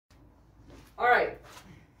All right.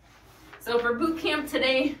 So for boot camp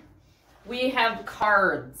today, we have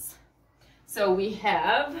cards. So we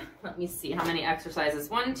have, let me see how many exercises.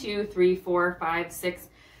 1, 2, 3, 4, 5, 6,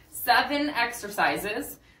 7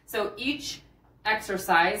 exercises. So each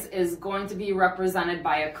exercise is going to be represented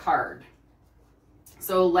by a card.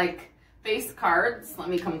 So like face cards, let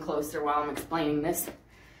me come closer while I'm explaining this.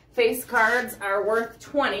 Face cards are worth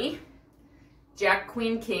 20. Jack,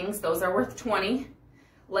 Queen, Kings, those are worth 20.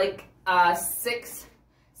 Like 6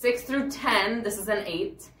 through 10, this is an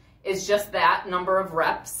 8, is just that number of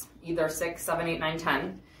reps, either 6, 7, 8, 9,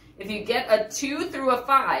 10. If you get a 2 through a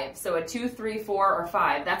 5, so a 2, 3, 4, or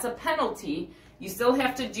 5, that's a penalty. You still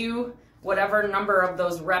have to do whatever number of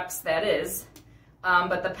those reps that is.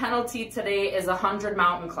 But the penalty today is 100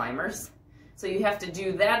 mountain climbers. So you have to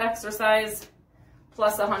do that exercise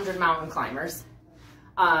plus 100 mountain climbers.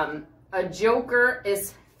 A joker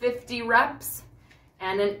is 50 reps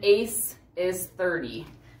and an ace is 30.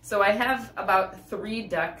 So I have about 3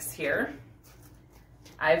 decks here.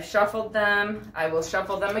 I've shuffled them. I will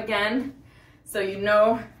shuffle them again. So you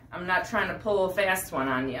know I'm not trying to pull a fast one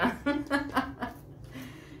on you.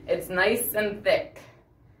 It's nice and thick.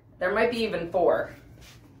 There might be even 4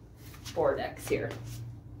 decks here.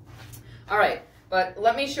 All right, but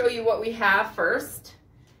let me show you what we have first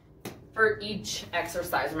for each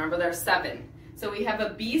exercise. Remember, there's 7. So we have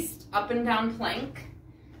a beast up and down plank.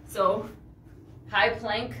 So high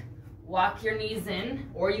plank, walk your knees in,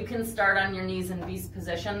 or you can start on your knees in beast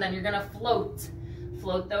position. Then you're gonna float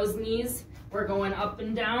those knees. We're going up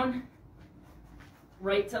and down,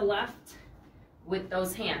 right to left with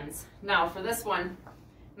those hands. Now for this one,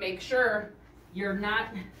 make sure you're not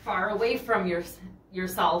far away from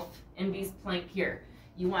yourself in beast plank here.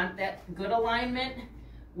 You want that good alignment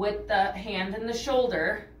with the hand and the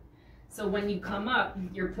shoulder. So when you come up,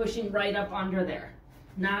 you're pushing right up under there,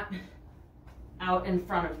 not out in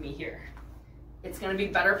front of me here. It's gonna be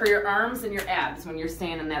better for your arms and your abs when you're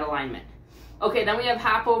staying in that alignment. Okay, then we have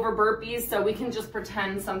hop over burpees, so we can just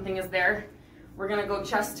pretend something is there. We're gonna go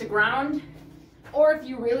chest to ground, or if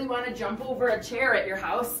you really wanna jump over a chair at your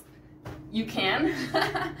house, you can,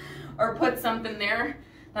 or put something there.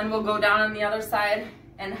 Then we'll go down on the other side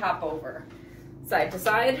and hop over, side to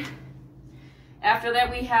side. After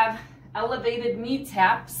that, we have elevated knee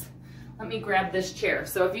taps. Let me grab this chair.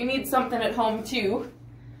 So if you need something at home too,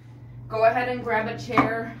 go ahead and grab a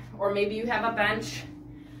chair, or maybe you have a bench,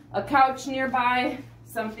 a couch nearby,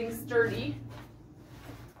 something sturdy.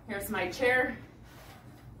 Here's my chair.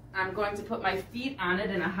 I'm going to put my feet on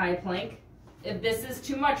it in a high plank. If this is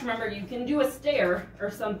too much, remember, you can do a stair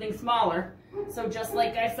or something smaller. So just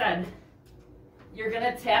like I said, you're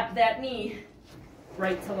gonna tap that knee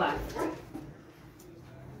right to left.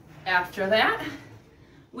 After that,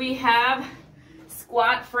 we have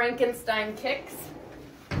squat Frankenstein kicks.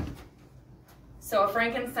 So a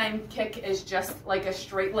Frankenstein kick is just like a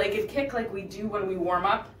straight-legged kick like we do when we warm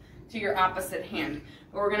up to your opposite hand.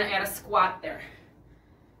 But we're gonna add a squat there.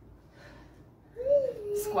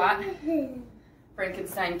 Squat,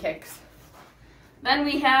 Frankenstein kicks. Then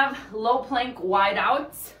we have low plank wide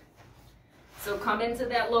outs. So come into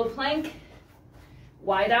that low plank,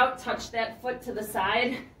 wide out, touch that foot to the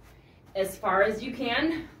side as far as you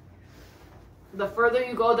can. The further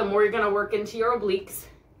you go, the more you're gonna work into your obliques.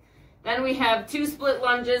 Then we have 2 split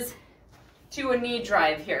lunges to a knee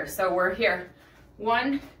drive here. So we're here,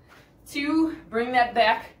 1, 2, bring that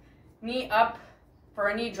back knee up for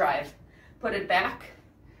a knee drive. Put it back,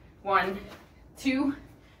 1, 2,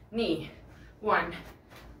 knee, 1,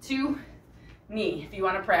 2, knee. If you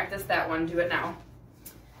want to practice that one, do it now.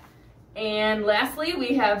 And lastly,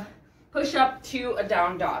 we have push up to a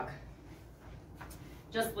down dog.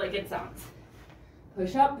 Just like it sounds.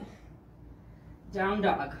 Push up, down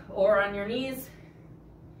dog. Or on your knees,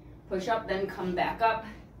 push up, then come back up,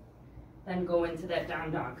 then go into that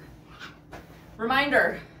down dog.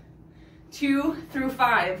 Reminder, 2 through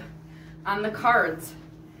 5 on the cards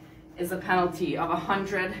is a penalty of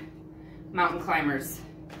 100 mountain climbers.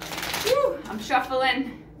 Woo, I'm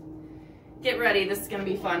shuffling. Get ready, this is gonna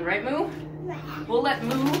be fun, right Moo? We'll let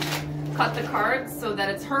Moo cut the cards so that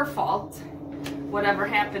it's her fault, whatever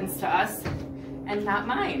happens to us, and not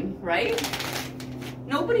mine, right?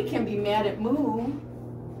 Nobody can be mad at Moo.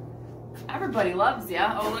 Everybody loves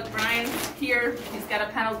ya. Oh look, Brian's here, he's got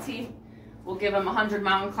a penalty. We'll give him 100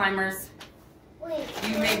 mountain climbers. Wait.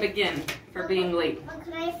 You may begin for being late.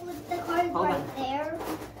 Can I flip the cards right there?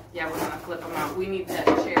 Yeah, we're gonna flip them out. We need that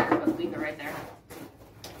chair. Let's leave it right there.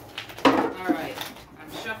 All right,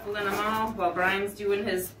 I'm shuffling them all while Brian's doing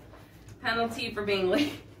his penalty for being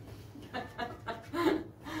late.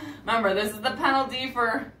 Remember, this is the penalty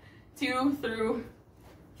for 2 through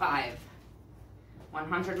 5.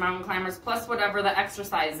 100 mountain climbers plus whatever the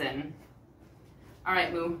exercise in. All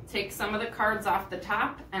right, Moo, take some of the cards off the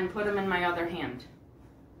top and put them in my other hand.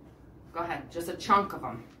 Go ahead, just a chunk of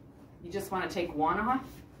them. You just want to take one off?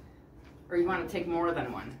 Or you want to take more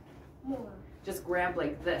than one? More. Just grab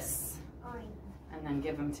like this. Oh, yeah. And then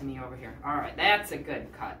give them to me over here. All right, that's a good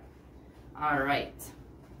cut. All right.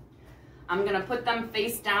 I'm gonna put them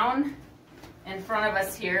face down in front of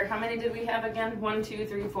us here. How many did we have again? 1, 2,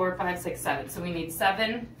 3, 4, 5, 6, 7. So we need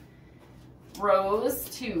 7 rows.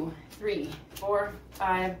 2, 3, 4,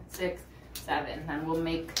 5, 6, 7. Then we'll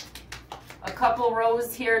make a couple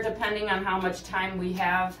rows here depending on how much time we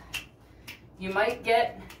have. You might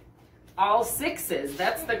get all 6s.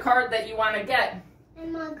 That's the card that you want to get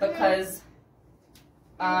because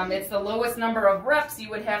it's the lowest number of reps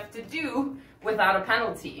you would have to do without a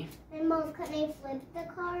penalty. And Mom, can I flip the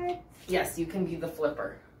card? Yes, you can be the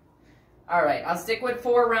flipper. All right, I'll stick with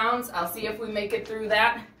 4 rounds. I'll see if we make it through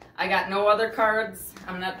that. I got no other cards.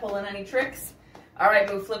 I'm not pulling any tricks. All right,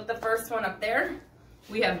 we'll flip the first one up there.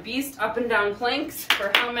 We have beast up and down planks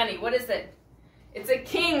for how many? What is it? It's a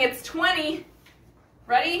king. It's 20.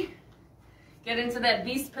 Ready? Get into that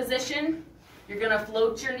beast position. You're going to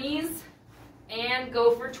float your knees and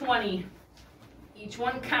go for 20. Each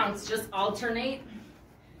one counts. Just alternate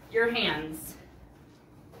your hands.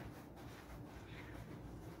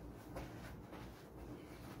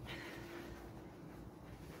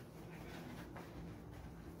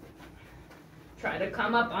 Try to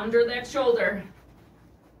come up under that shoulder.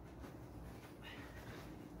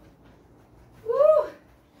 Woo!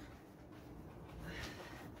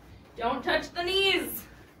 Don't touch the knees.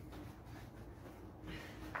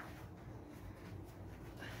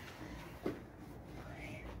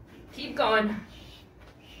 Keep going.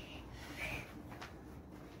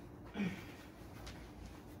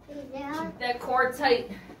 Keep that core tight.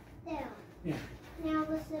 There. Yeah. Now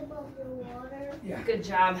let's sip of the water. Yeah. Good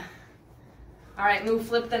job. All right, move,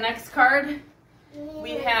 flip the next card.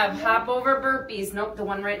 We have hop over burpees. Nope, the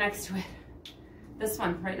one right next to it. This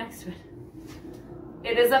one right next to it.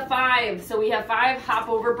 It is a 5, so we have 5 hop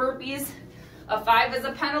over burpees. A 5 is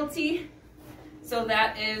a penalty, so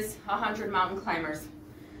that is 100 mountain climbers.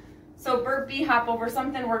 So burpee, hop over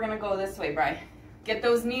something, we're gonna go this way, Bri. Get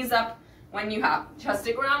those knees up when you hop. Chest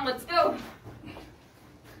to ground, let's go.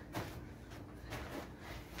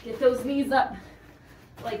 Get those knees up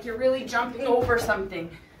like you're really jumping over something.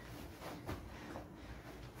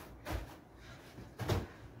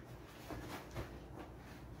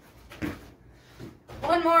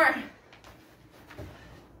 One more.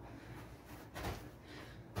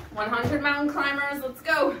 100 mountain climbers, let's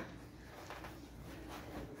go.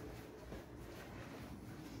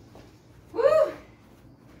 Woo!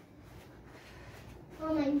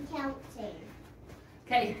 Mom, I'm counting.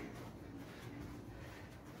 Okay.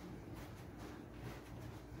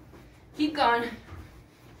 Keep going.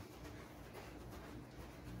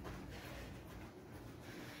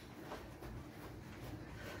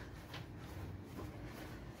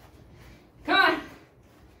 Come on.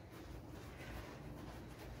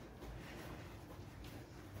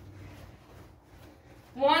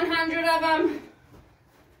 $100 of them.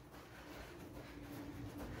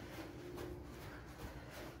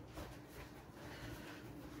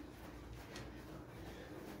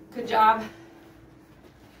 Good job.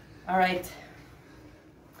 All right.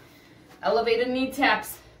 Elevated knee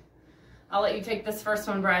taps. I'll let you take this first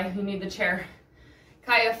one, Bri. You need the chair.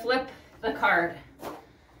 Kaya, flip the card.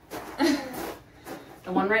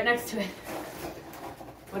 The one right next to it.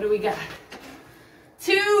 What do we got?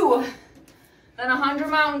 2. Then 100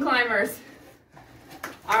 mountain climbers.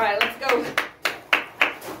 All right, let's go.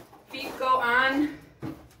 Feet go on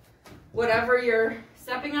whatever you're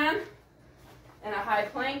stepping on in a high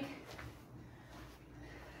plank.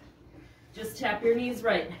 Just tap your knees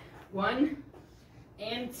right. 1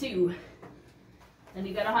 and 2. Then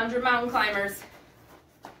you got 100 mountain climbers.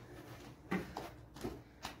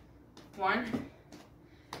 1,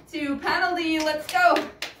 2, penalty, let's go.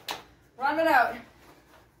 Run it out.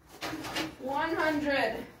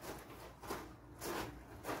 100.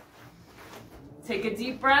 Take a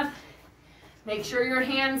deep breath. Make sure your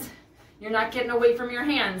hands, you're not getting away from your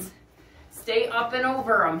hands. Stay up and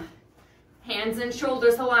over them. Hands and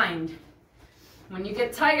shoulders aligned. When you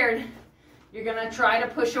get tired, you're gonna try to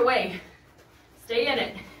push away. Stay in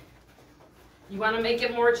it. You wanna make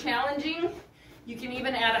it more challenging? You can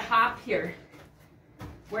even add a hop here,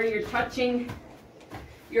 where you're touching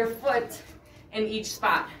your foot in each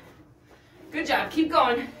spot. Good job, keep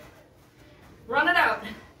going. Run it out.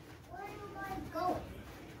 Where am I going?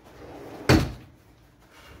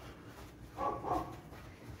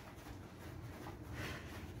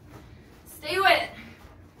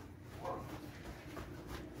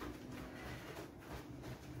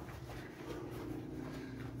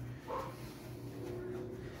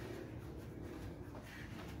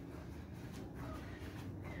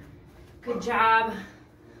 Good job.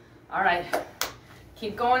 All right,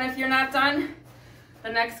 keep going if you're not done.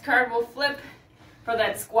 The next card will flip for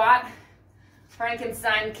that squat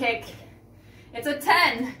Frankenstein kick. It's a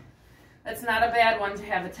 10. That's not a bad one to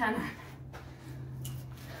have a 10 on.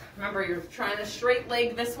 Remember, you're trying to straight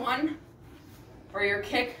leg this one for your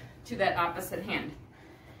kick to that opposite hand.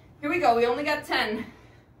 Here we go, we only got 10.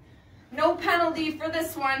 No penalty for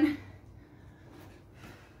this one.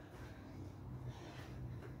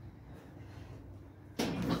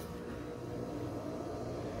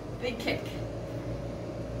 Big kick.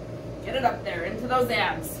 Get it up there, into those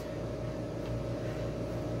abs.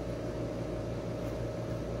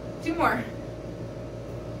 2 more.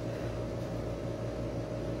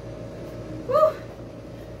 Woo!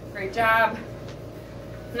 Great job.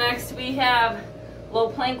 Next we have low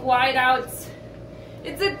plank wide outs.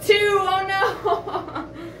 It's a 2, oh no!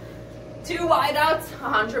 2 wide outs,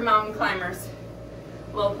 100 mountain climbers.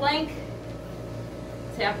 Low plank,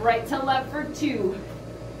 tap right to left for 2.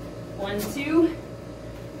 1, 2,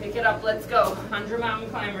 pick it up, let's go. 100 mountain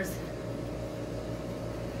climbers.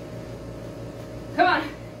 Come on.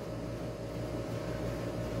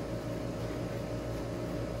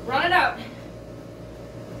 Run it out.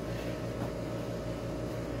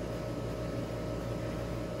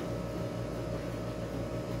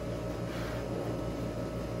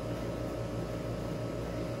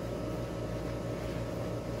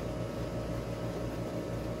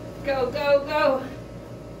 Go, go, go.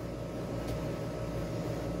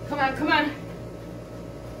 Come on, come on.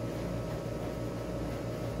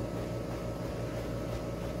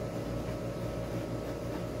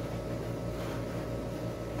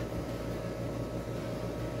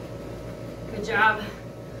 Good job.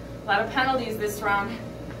 A lot of penalties this round.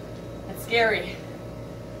 That's scary.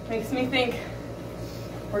 Makes me think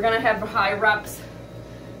we're gonna have high reps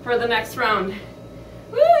for the next round.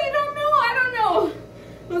 Woo, I don't know, I don't know.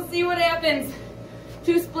 We'll see what happens.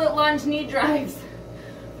 2 split lunge knee drives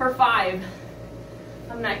for 5.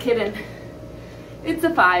 I'm not kidding. It's a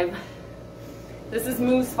 5. This is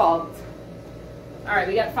Moo's fault. All right,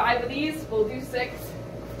 we got 5 of these. We'll do 6,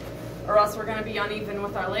 or else we're gonna be uneven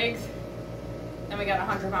with our legs. And we got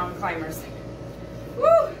 100 mountain climbers.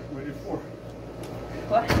 Woo! We did 4.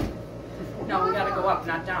 What? No, we gotta go up,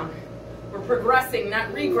 not down. We're progressing, not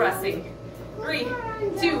regressing. 3,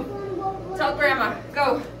 2, tell grandma,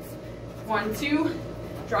 go. 1, 2,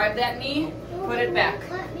 drive that knee, put it back.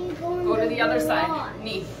 Go to the other side,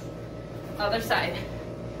 knee. Other side,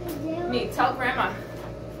 knee, tell grandma.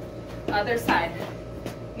 Other side,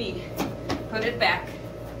 knee, put it back.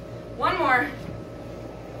 1 more.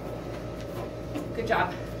 Good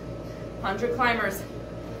job. 100 climbers.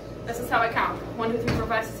 This is how I count. 1, 2, 3, 4,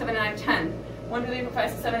 5, 6, 7, 8, 9, 10. 1, 2, 3, 4, 5,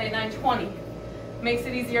 6, 7, 8, 9, 20. Makes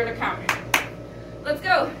it easier to count. Let's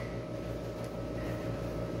go.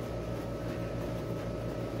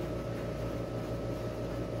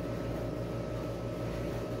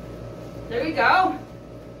 There you go.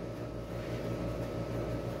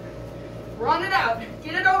 Run it out.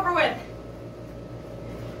 Get it over with.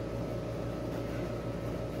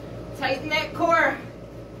 Tighten that core.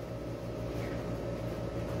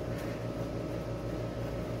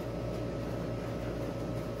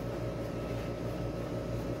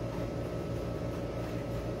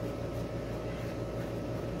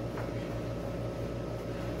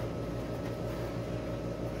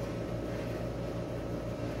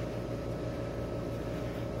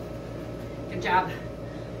 Good job.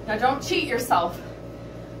 Now don't cheat yourself.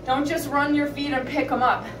 Don't just run your feet and pick them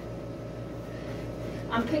up.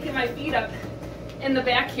 I'm picking my feet up in the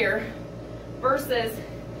back here versus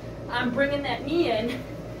I'm bringing that knee in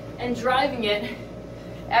and driving it,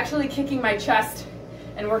 actually kicking my chest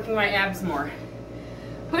and working my abs more.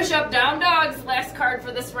 Push up, down dogs, last card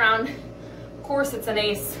for this round. Of course it's an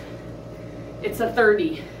ace. It's a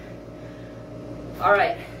 30. All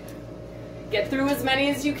right, get through as many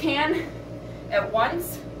as you can at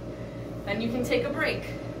once, then you can take a break.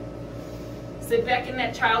 Sit back in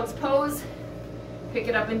that child's pose, pick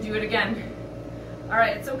it up and do it again. All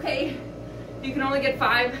right, it's okay. You can only get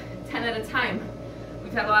 5, 10 at a time.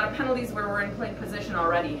 We've had a lot of penalties where we're in plank position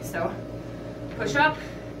already. So push up,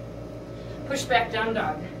 push back, down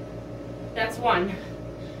dog. That's 1.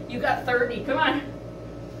 You got 30, come on.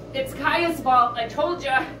 It's Kaya's fault, I told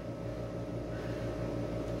ya.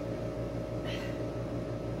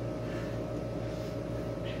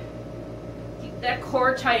 Keep that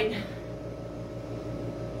core tight.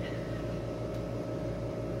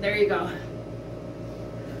 There you go.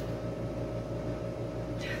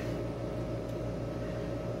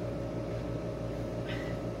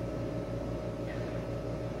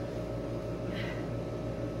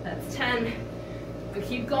 That's 10. But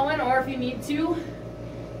keep going, or if you need to,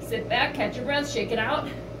 sit back, catch your breath, shake it out.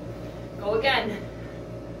 Go again.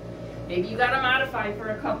 Maybe you gotta modify for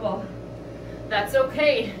a couple. That's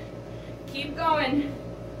okay. Keep going.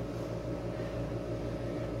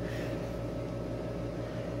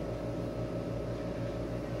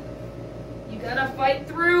 You gotta fight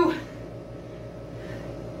through.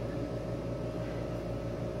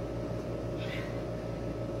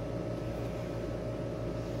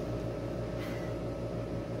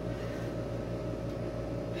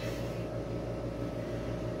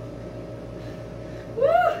 Woo!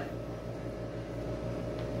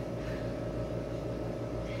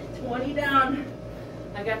 20 down.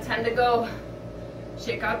 I got 10 to go.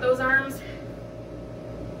 Shake out those arms.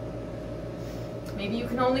 Maybe you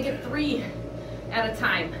can only get 3 at a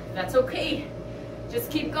time. That's okay.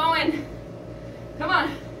 Just keep going. Come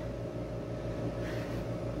on.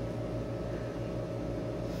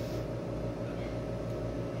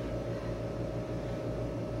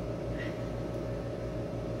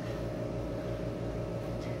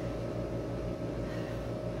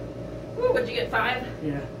 Woo, what'd you get, 5?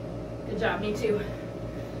 Yeah. Good job, me too.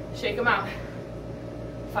 Shake them out.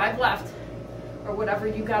 5 left, or whatever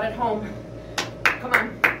you got at home. Come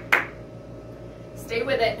on. Stay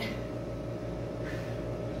with it.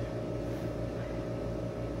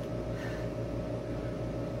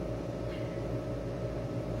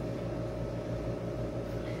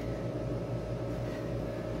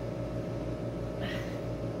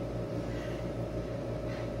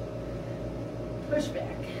 Push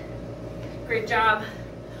back. Great job.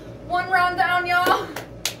 1 round down, y'all.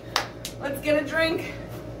 Let's get a drink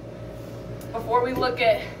before we look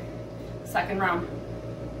at second round.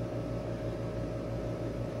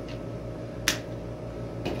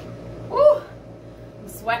 Woo! I'm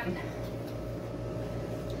sweating.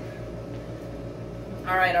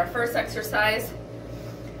 All right, our first exercise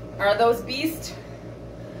are those beast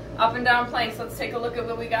up and down planks. Let's take a look at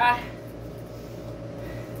what we got.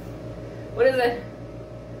 What is it?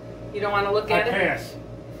 You don't want to look at it? Pass.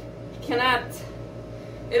 You cannot.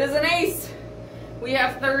 It is an ace. We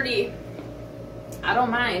have 30. I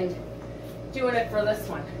don't mind doing it for this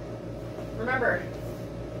one. Remember,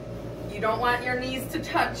 you don't want your knees to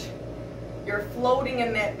touch. You're floating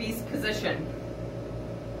in that beast position.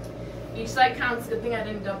 Each side counts. Good thing I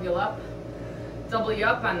didn't double you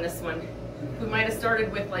up on this one. We might have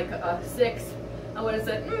started with like a 6. I would have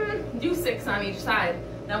said, do 6 on each side.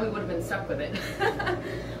 Then we would have been stuck with it.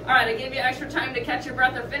 All right, I gave you extra time to catch your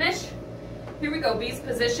breath or finish. Here we go, beast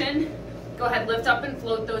position. Go ahead, lift up and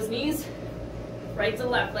float those knees. Right to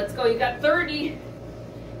left, let's go. You got 30.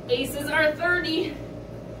 Aces are 30.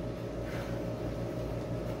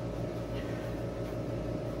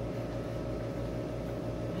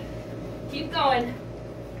 Keep going.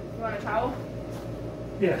 You want a towel?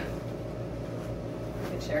 Yeah.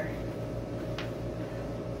 Good chair.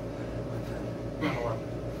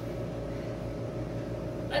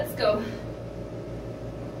 Let's go.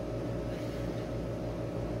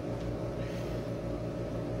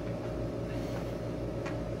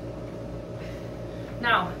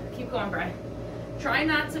 Now, keep going, Brian. Try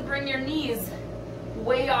not to bring your knees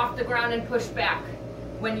way off the ground and push back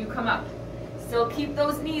when you come up. Still keep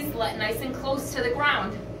those knees nice and close to the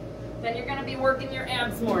ground. Then you're gonna be working your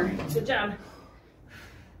abs more. Good job.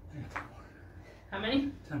 How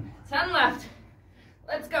many? 10. 10 left.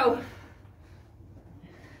 Let's go.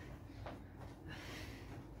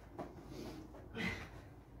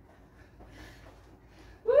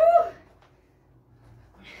 Woo!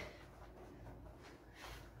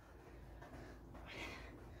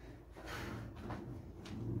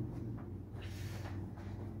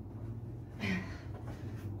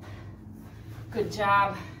 Good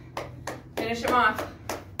job. Finish them off.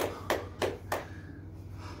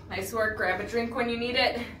 Nice work. Grab a drink when you need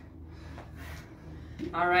it.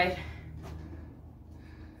 All right.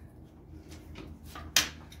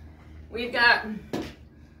 We've got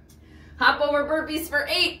hop over burpees for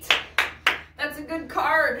 8. That's a good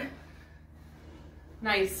card.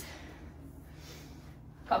 Nice.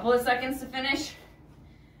 Couple of seconds to finish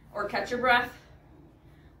or catch your breath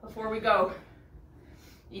before we go.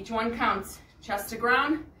 Each one counts. Chest to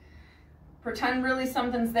ground. Pretend really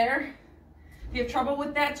something's there. If you have trouble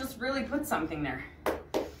with that, just really put something there.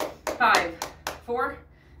 5, 4,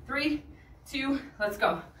 3, 2, let's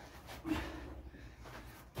go.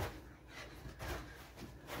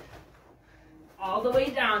 All the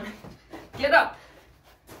way down. Get up.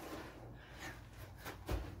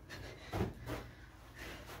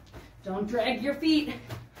 Don't drag your feet.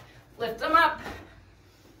 Lift them up.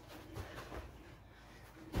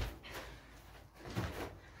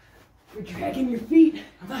 You're dragging your feet.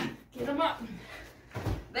 Come on, get them up.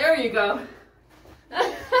 There you go.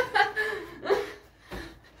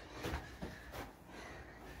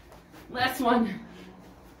 Last one.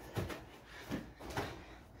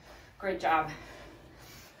 Great job.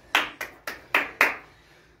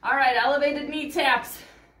 All right, elevated knee taps.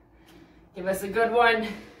 Give us a good one.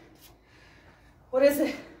 What is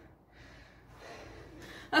it?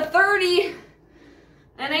 A 30.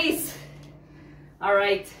 An ace. All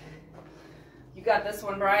right. You got this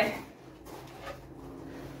one, Bri.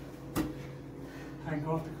 I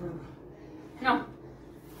go off the curb. No,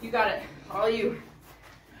 you got it. All you.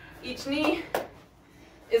 Each knee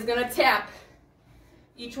is gonna tap.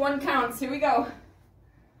 Each one counts. Here we go.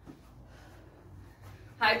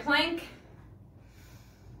 High plank.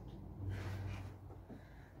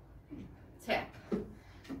 Tap.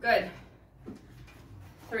 Good.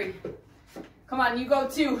 3. Come on, you go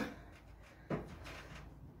 2.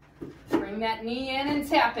 Bring that knee in and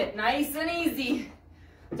tap it. Nice and easy.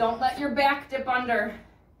 Don't let your back dip under.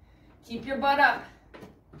 Keep your butt up.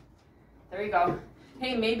 There you go.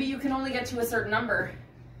 Hey, maybe you can only get to a certain number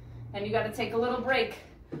and you got to take a little break.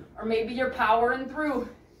 Or maybe you're powering through.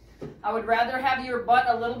 I would rather have your butt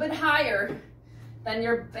a little bit higher than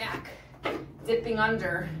your back dipping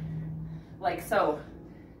under, like so.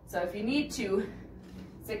 So if you need to,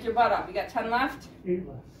 stick your butt up. You got 10 left? 8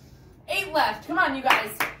 left. 8 left. Come on, you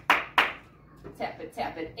guys. Tap it,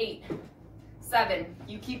 tap it. 8, 7.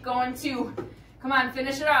 You keep going 2. Come on,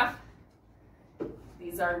 finish it off.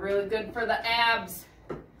 These are really good for the abs.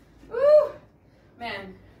 Woo!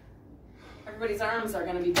 Man, everybody's arms are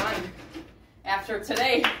gonna be done after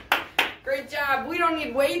today. Great job. We don't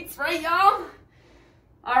need weights, right, y'all?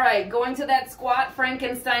 All right, going to that squat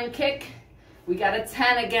Frankenstein kick. We got a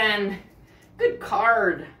 10 again. Good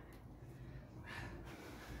card.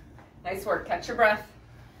 Nice work. Catch your breath.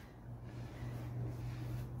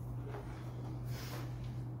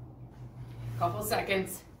 Couple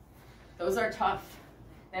seconds. Those are tough.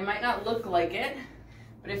 They might not look like it,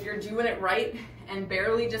 but if you're doing it right and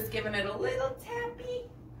barely just giving it a little tappy,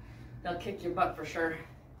 they'll kick your butt for sure.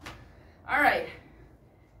 All right,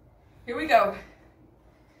 here we go.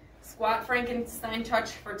 Squat Frankenstein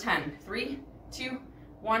touch for 10. 3, 2,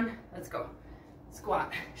 1, let's go.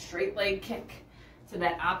 Squat, straight leg kick to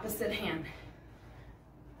that opposite hand.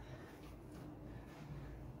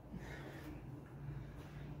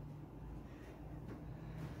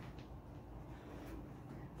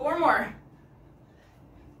 Four more.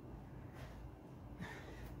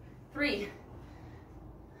 3,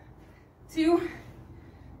 2,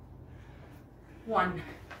 1.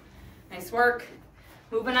 Nice work.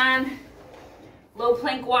 Moving on. Low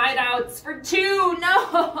plank wide outs for 2.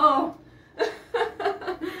 No!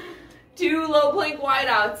 2 low plank wide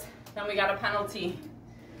outs. Then we got a penalty.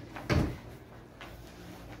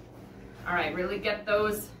 All right, really get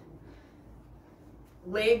those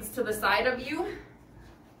legs to the side of you.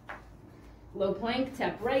 Low plank,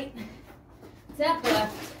 tap right, tap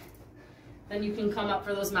left. Then you can come up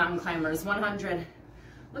for those mountain climbers. 100.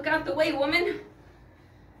 Look out the way, woman.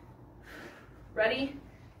 Ready?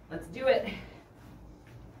 Let's do it.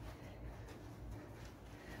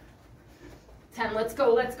 10, let's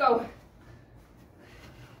go, let's go.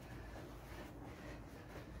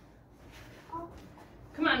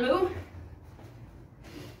 Come on, move.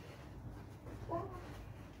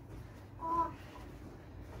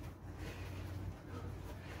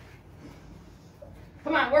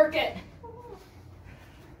 Come on, work it.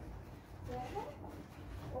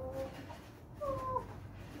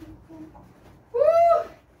 Woo!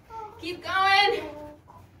 Keep going.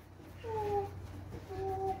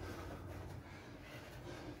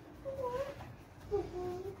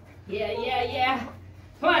 Yeah, yeah, yeah.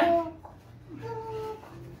 Come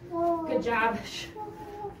on. Good job.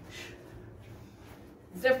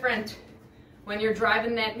 It's different when you're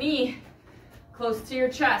driving that knee close to your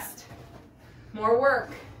chest. More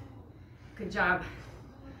work. Good job.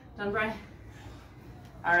 Done, Brian?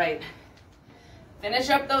 All right. Finish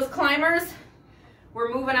up those climbers.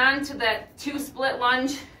 We're moving on to that 2 split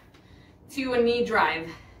lunge to a knee drive.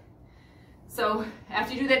 So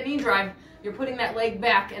after you do that knee drive, you're putting that leg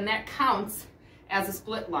back, and that counts as a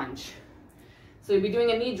split lunge. So you'll be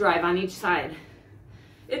doing a knee drive on each side.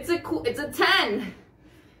 It's a 10.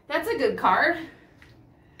 That's a good card.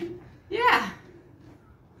 Yeah.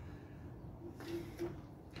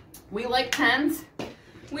 We like 10s.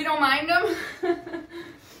 We don't mind them.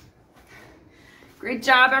 Great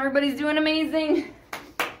job. Everybody's doing amazing.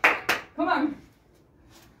 Come on.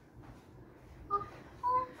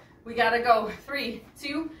 We gotta go. 3,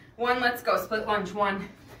 2, 1. Let's go. Split lunge. 1,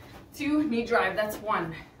 2. Knee drive. That's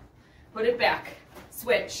 1. put it back,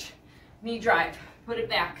 switch, knee drive, put it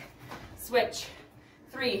back, switch,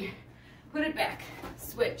 3, put it back,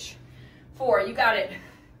 switch, 4, you got it,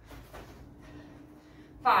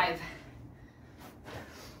 5,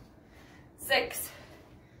 6,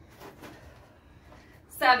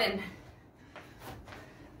 7,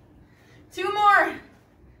 2 more,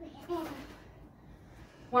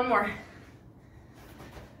 1 more,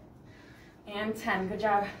 and 10, good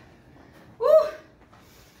job. Woo!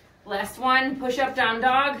 Last one, push up, down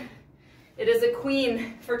dog. It is a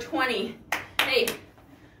queen for 20. Hey,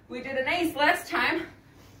 we did an ace last time.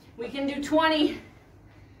 We can do 20.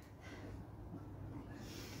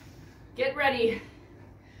 Get ready.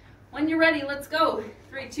 When you're ready, let's go.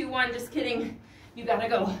 3, 2, 1, just kidding. You gotta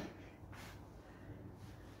go.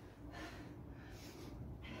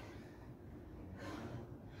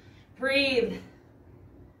 Breathe.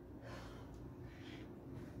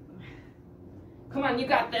 Come on, you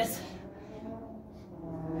got this.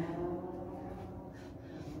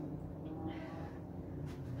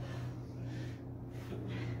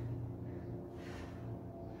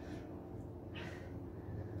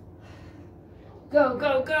 Go,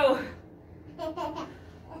 go, go.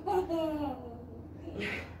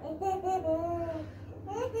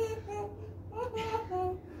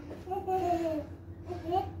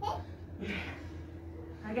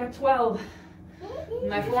 I got 12.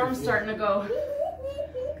 My form's starting to go.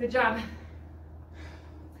 Good job.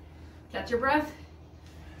 Catch your breath.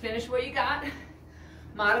 Finish what you got.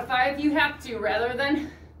 Modify if you have to. Rather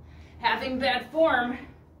than having bad form,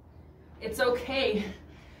 it's okay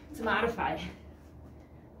to modify.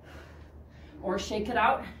 Or shake it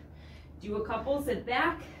out. Do a couple, sit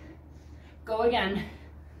back. Go again.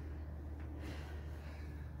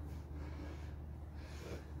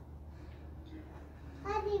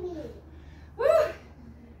 Hi, baby. Woo!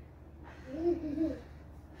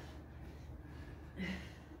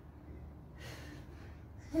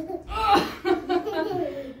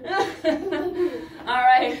 All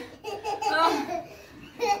right. Oh,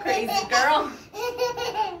 crazy girl.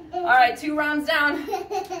 All right, 2 rounds down.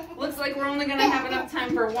 Looks like we're only gonna have enough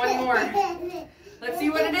time for 1 more. Let's see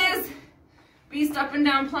what it is. Beast up and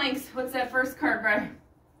down planks. What's that first card, Brad?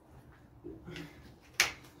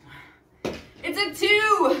 It's a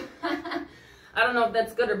 2. I don't know if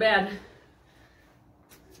that's good or bad.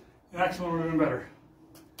 The next one would have been better.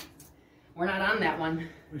 We're not on that one.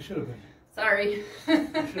 We should have been. Sorry. We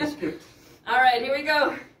should have skipped. All right, here we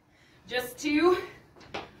go. Just 2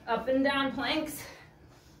 up and down planks.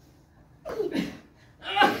 And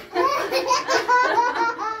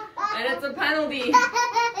it's a penalty.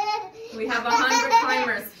 We have 100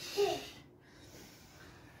 climbers.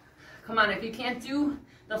 Come on, if you can't do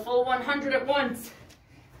the full 100 at once,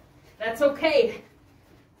 that's okay.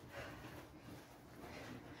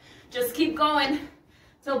 Just keep going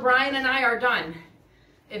till Brian and I are done.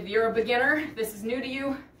 If you're a beginner, this is new to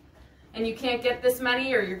you, and you can't get this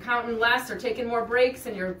many, or you're counting less, or taking more breaks,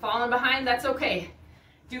 and you're falling behind, that's okay.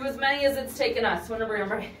 Do as many as it's taken us. What number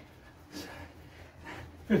are you?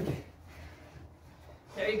 50.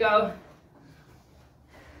 There you go.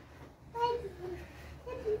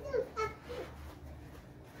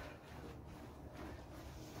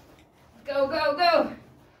 Go, go, go.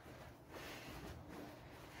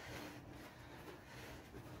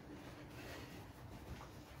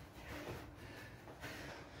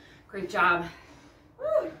 Great job.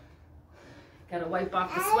 Woo. Gotta wipe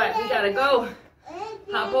off the sweat. We gotta go.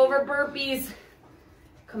 Hop over burpees.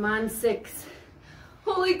 Come on, 6.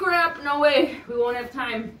 Holy crap, no way. We won't have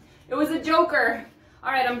time. It was a joker.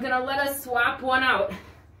 All right, I'm gonna let us swap one out.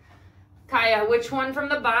 Kaya, which one from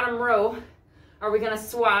the bottom row are we gonna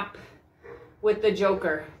swap with the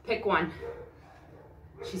joker? Pick one.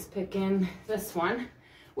 She's picking this one,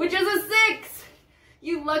 which is a 6.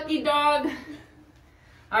 You lucky dog.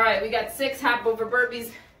 All right, we got 6 hop over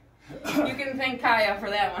burpees. You can thank Kaya for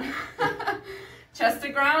that one. Chest to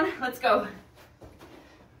ground, let's go.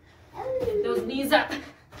 Those knees up.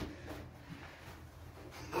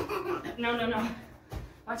 No, no, no.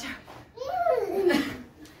 Watch out.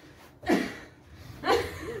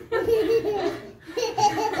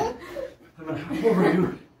 I'm gonna hop over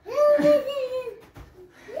you.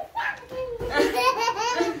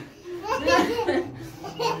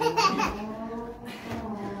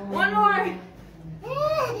 One more.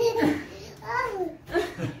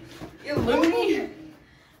 You loony.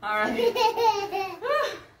 All right.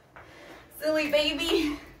 Silly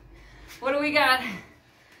baby. What do we got?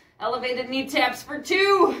 Elevated knee taps for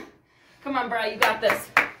 2. Come on, Bri, you got this.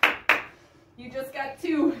 You just got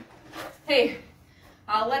 2. Hey,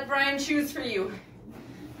 I'll let Brian choose for you.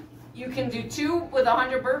 You can do 2 with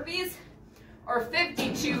 100 burpees, or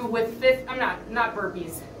 52 with not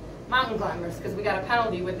burpees, mountain climbers, because we got a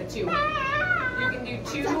penalty with the 2. You can do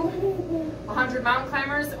 2 100 mountain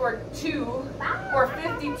climbers, or 2 or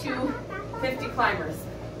 52 50 climbers.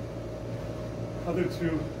 I'll do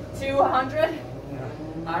 2. 2 100. Yeah.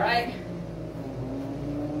 All right.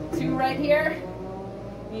 2 right here.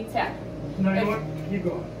 Need 10. No, you know what? Keep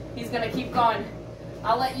going. He's gonna keep going.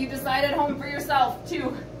 I'll let you decide at home for yourself.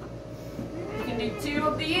 2. You can do 2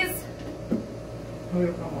 of these. Oh, yeah,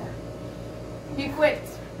 no more. He quit.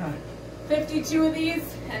 All right. 52 of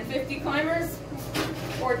these and 50 climbers.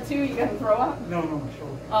 Or 2, you gonna throw up? No, my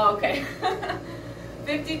shoulder. Oh, okay.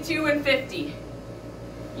 52 and 50.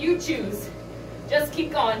 You choose. Just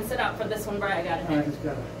keep going. Sit up for this one, Brian. I got I it. just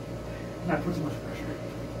gotta not put so much pressure.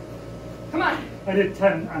 Come on. I did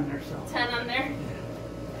 10 on there, so. 10 on there.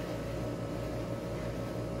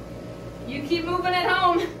 You keep moving at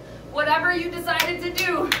home. Whatever you decided to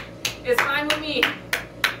do is fine with me.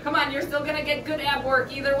 Come on, you're still gonna get good ab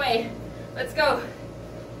work either way. Let's go.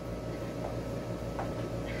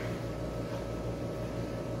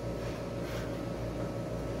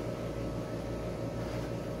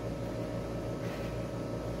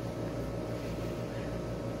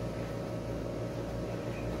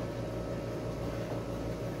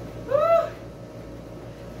 Woo.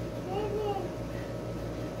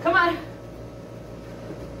 Come on.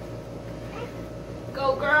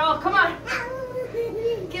 Go, girl. Come on.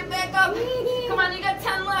 Get back up. Come on, you got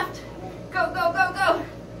 10 left. Go, go, go, go.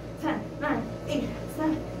 10, 9, 8,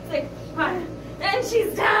 7, 6, 5. And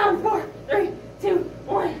she's down. 4, 3, 2,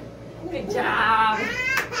 1. Good job.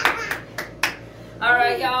 All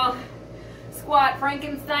right, y'all. Squat,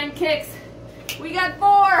 Frankenstein kicks. We got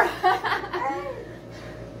 4.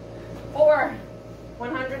 4.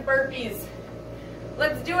 100 burpees.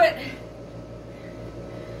 Let's do it.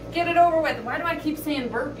 Get it over with. Why do I keep saying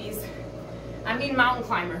burpees? I mean mountain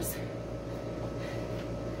climbers.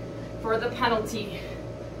 For the penalty.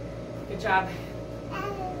 Good job.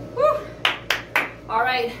 Woo. All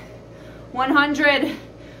right. 100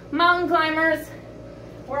 mountain climbers.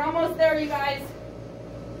 We're almost there, you guys.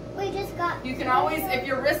 We just got. You can always, if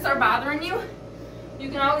your wrists are bothering you, you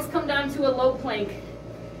can always come down to a low plank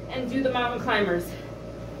and do the mountain climbers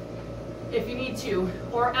if you need to,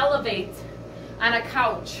 or elevate on a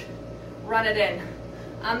couch, run it in.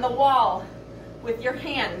 On the wall with your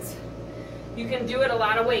hands. You can do it a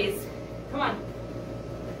lot of ways. Come on.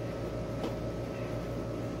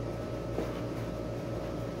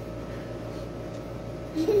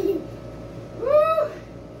 Woo!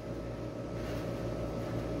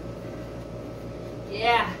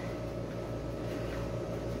 Yeah.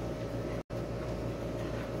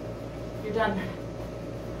 You're done.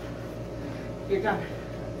 You're done.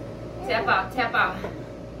 Tap out, tap out.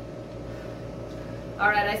 All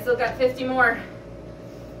right, I still got 50 more.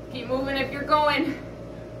 Keep moving if you're going.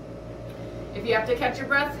 If you have to catch your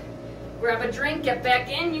breath, grab a drink, get back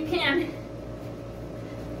in, you can.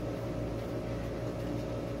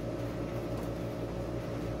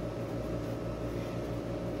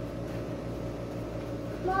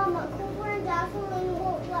 Mama, Cooper definitely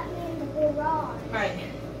won't let me in the garage. All right.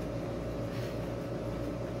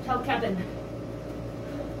 Tell Kevin.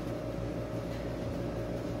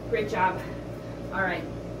 Great job. All right.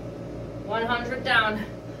 100 down.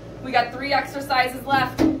 We got 3 exercises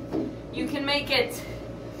left. You can make it.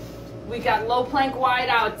 We got low plank wide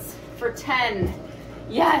outs for 10.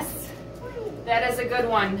 Yes. That is a good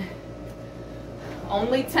one.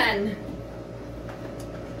 Only 10.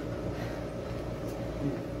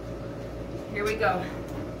 Here we go.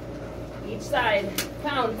 Each side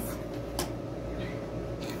counts.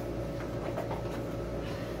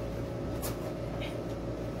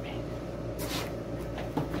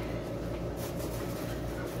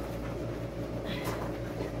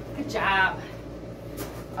 Good job.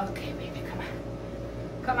 Okay, baby, come on.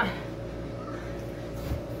 Come on.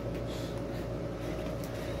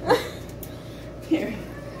 Here.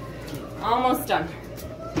 Almost done.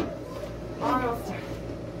 Almost done.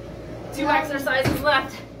 2 exercises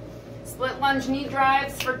left. Split lunge knee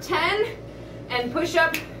drives for 10 and push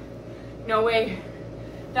up. No way.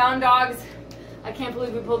 Down dogs. I can't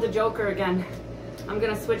believe we pulled a joker again. I'm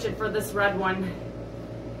gonna switch it for this red one,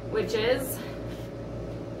 which is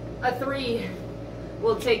a 3.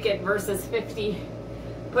 We'll take it versus 50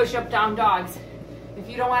 push up down dogs. If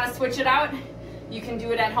you don't want to switch it out, you can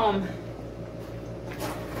do it at home.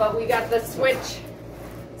 But we got the switch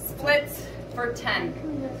splits for 10.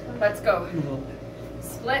 Let's go.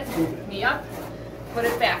 Split, knee up, put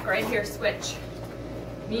it back right here, switch.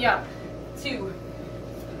 Knee up, 2.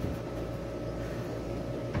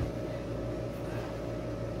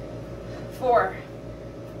 4.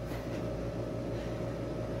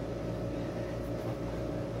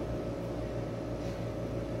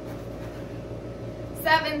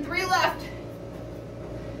 7, 3 left.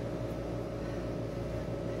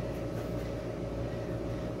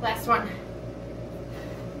 Last one.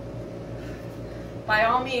 By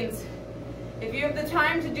all means, if you have the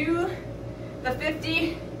time to do the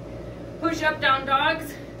 50 push-up down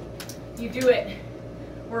dogs, you do it.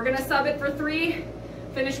 We're gonna sub it for 3,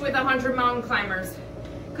 finish with 100 mountain climbers,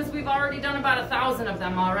 because we've already done about 1,000 of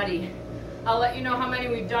them already. I'll let you know how many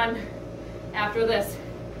we've done after this.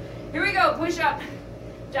 Here we go, push up,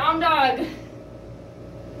 down dog.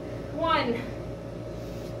 1,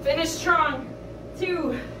 finish strong.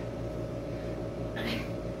 2,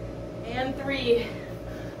 and 3,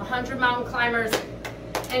 100 mountain climbers,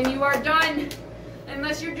 and you are done,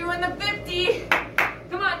 unless you're doing the 50.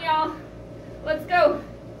 Come on, y'all, let's go.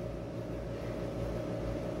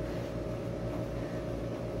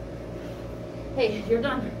 Hey, you're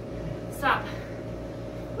done. Stop.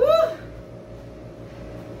 Woo!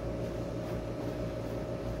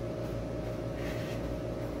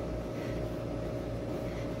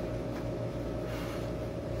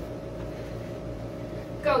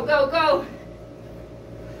 Go, go, go.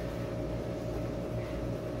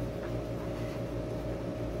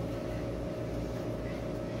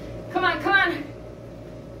 Come on, come on.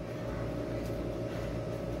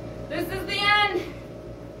 This is the end.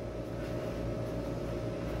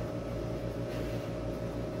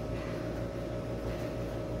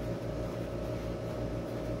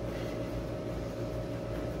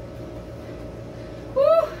 Woo!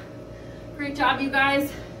 Great job, you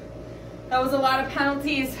guys. That was a lot of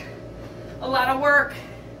penalties, a lot of work.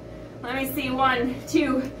 Let me see, 1,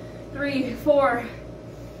 2, 3, 4,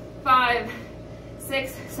 5,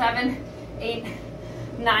 6, 7, 8,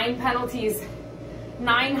 9 penalties,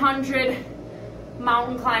 900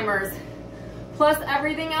 mountain climbers, plus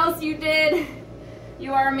everything else you did.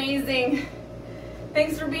 You are amazing.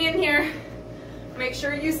 Thanks for being here. Make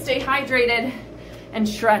sure you stay hydrated and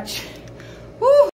stretch. Woo!